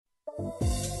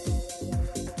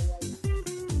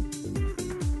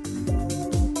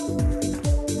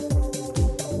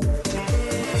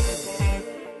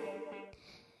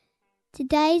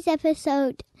Today's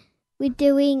episode, we're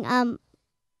doing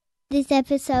this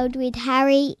episode with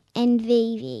Harri and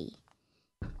Vivi.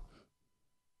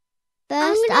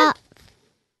 First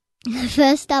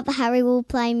up, Harri will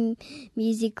play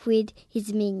music with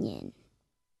his minion.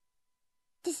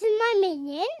 This is my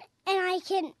minion, and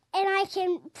I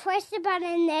can press the button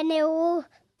and then it will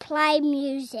play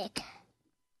music.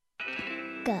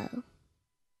 Go.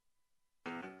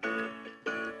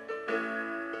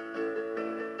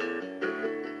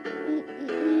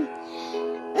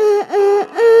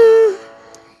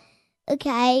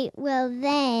 Okay, well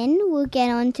then we'll get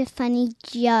on to funny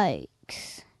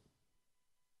jokes.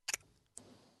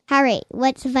 Harri,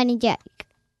 what's a funny joke?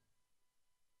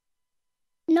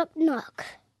 Knock, knock.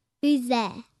 Who's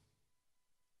there?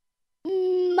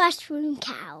 Mushroom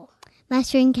cow.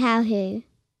 Mushroom cow who?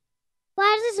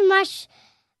 Why does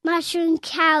mushroom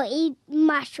cow eat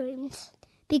mushrooms?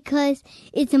 Because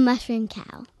it's a mushroom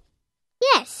cow.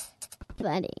 Yes.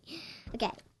 Funny.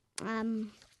 Okay.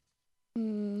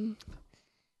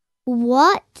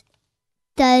 What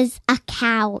does a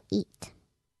cow eat?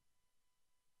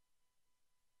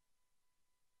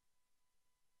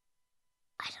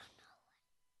 I don't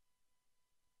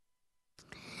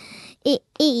know. It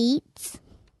eats.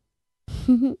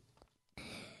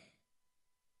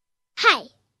 Hey.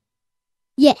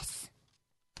 Yes.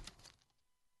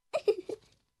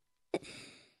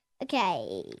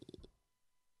 Okay.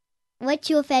 What's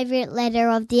your favorite letter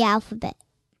of the alphabet?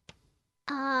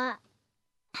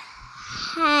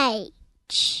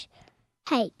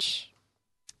 H.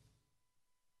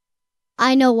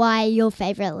 I know why your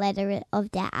favorite letter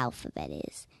of the alphabet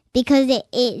is. Because it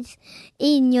is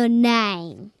in your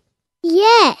name.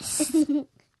 Yes.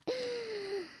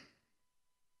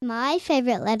 My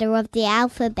favorite letter of the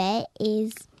alphabet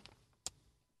is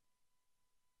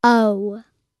O.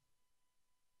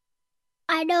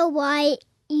 I know why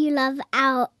you love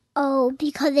O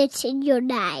because it's in your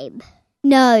name.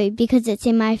 No, because it's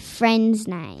in my friend's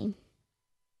name.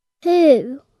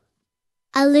 Who?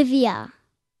 Olivia.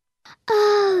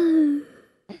 Oh.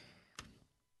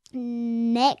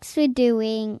 Next we're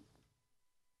doing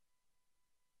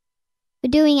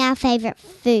our favorite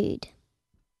food.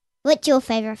 What's your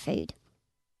favorite food?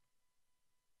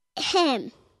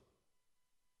 Ham.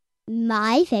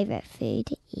 My favorite food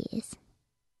is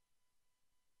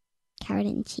carrot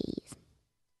and cheese.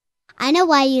 I know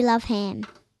why you love ham.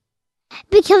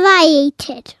 Because I eat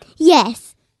it.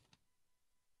 Yes.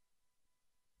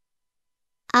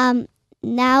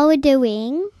 Now we're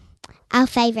doing our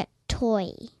favorite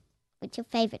toy. What's your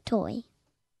favorite toy?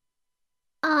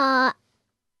 On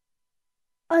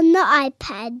the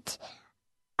iPad.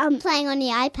 Playing on the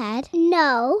iPad?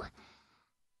 No.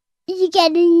 You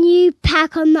get a new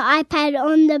pack on the iPad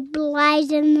on the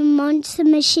Blade and the Monster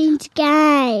Machines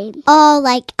game. Oh,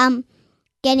 like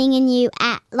getting a new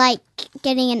app, like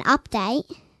getting an update.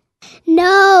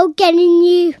 No, getting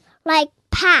new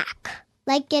pack.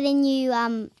 Like getting new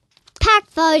pack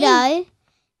photo.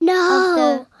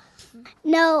 No.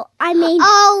 No, I mean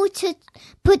oh, to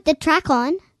put the track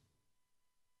on.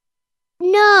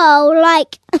 No,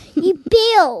 you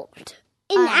build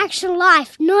in actual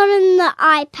life, not in the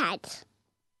iPad.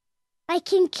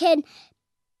 You can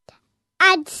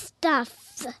add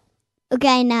stuff.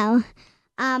 Okay, now,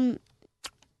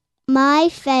 my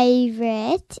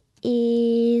favorite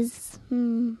is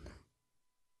my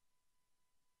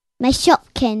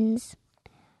Shopkins.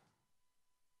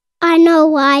 I know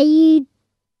why you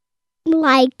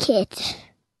like it.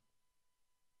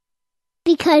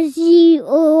 Because you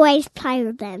always play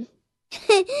with them.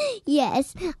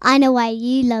 Yes, I know why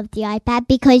you love the iPad,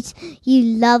 because you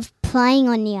love playing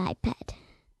on the iPad.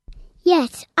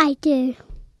 Yes, I do.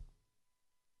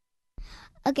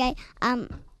 Okay,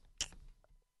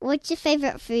 what's your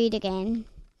favorite food again?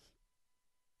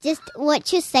 Just,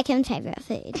 what's your second favorite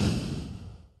food?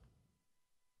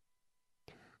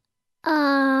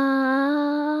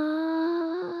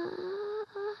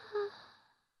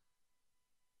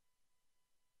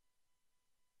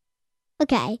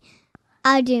 Okay,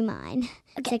 I'll do mine.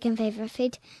 Okay. Second favorite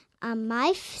food.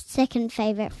 My second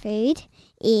favorite food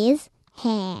is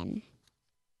ham.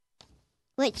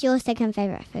 What's your second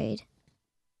favorite food?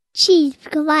 Cheese,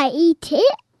 because I eat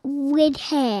it with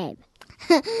ham.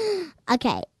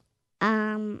 Okay,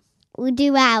 we'll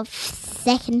do our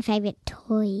second favorite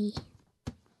toy.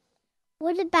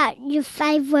 What about your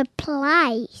favorite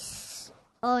place?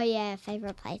 Oh yeah,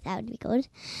 favorite place. That would be good.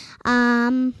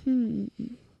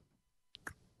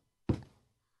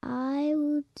 I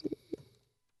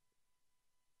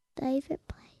favorite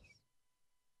place?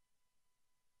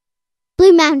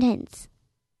 Blue Mountains.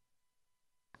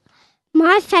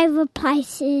 My favorite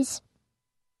place is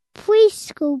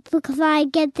preschool because I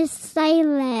get to stay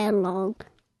there long.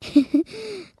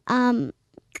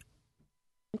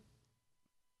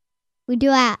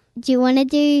 Do you want to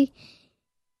do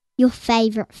your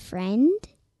favorite friend?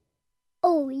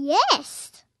 Oh,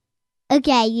 yes.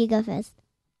 Okay, you go first.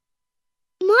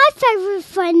 My favorite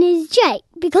friend is Jake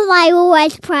because I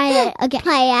always play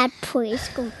at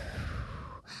preschool.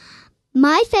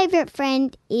 My favorite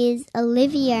friend is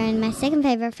Olivia, and my second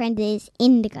favorite friend is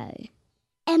Indigo.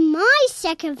 And my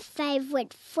second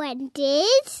favorite friend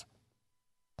is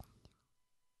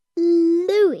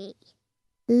Louie.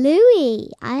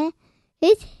 Louie.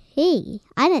 Who's he?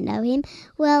 I don't know him.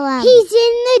 Well, he's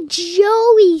in the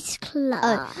Joey's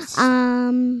class.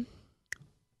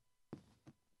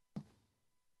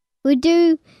 We'll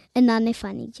do another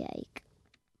funny joke.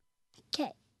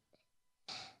 Okay.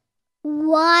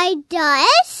 Why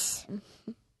does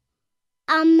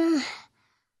a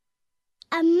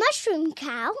mushroom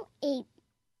cow eat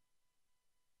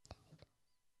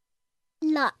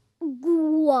like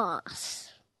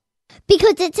grass?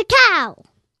 Because it's a cow.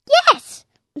 Yes.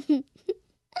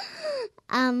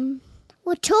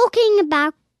 We're talking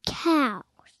about cows.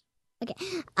 Okay.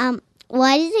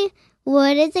 What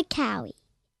is a cow eat?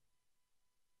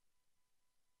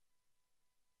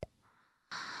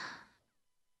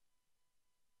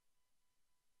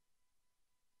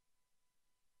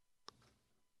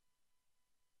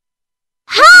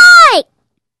 Hi!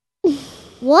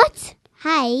 What?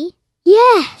 Hay?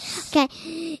 Yes.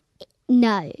 Okay.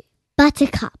 No.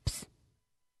 Buttercups.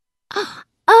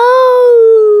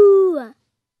 Oh!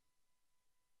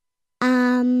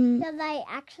 Do they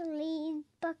actually eat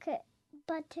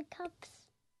buttercups?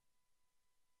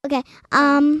 Okay.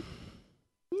 No,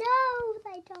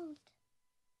 they don't.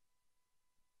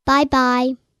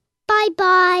 Bye-bye.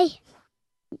 Bye-bye.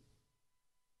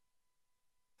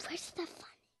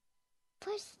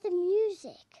 Where's the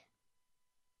music?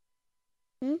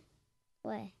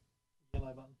 Where?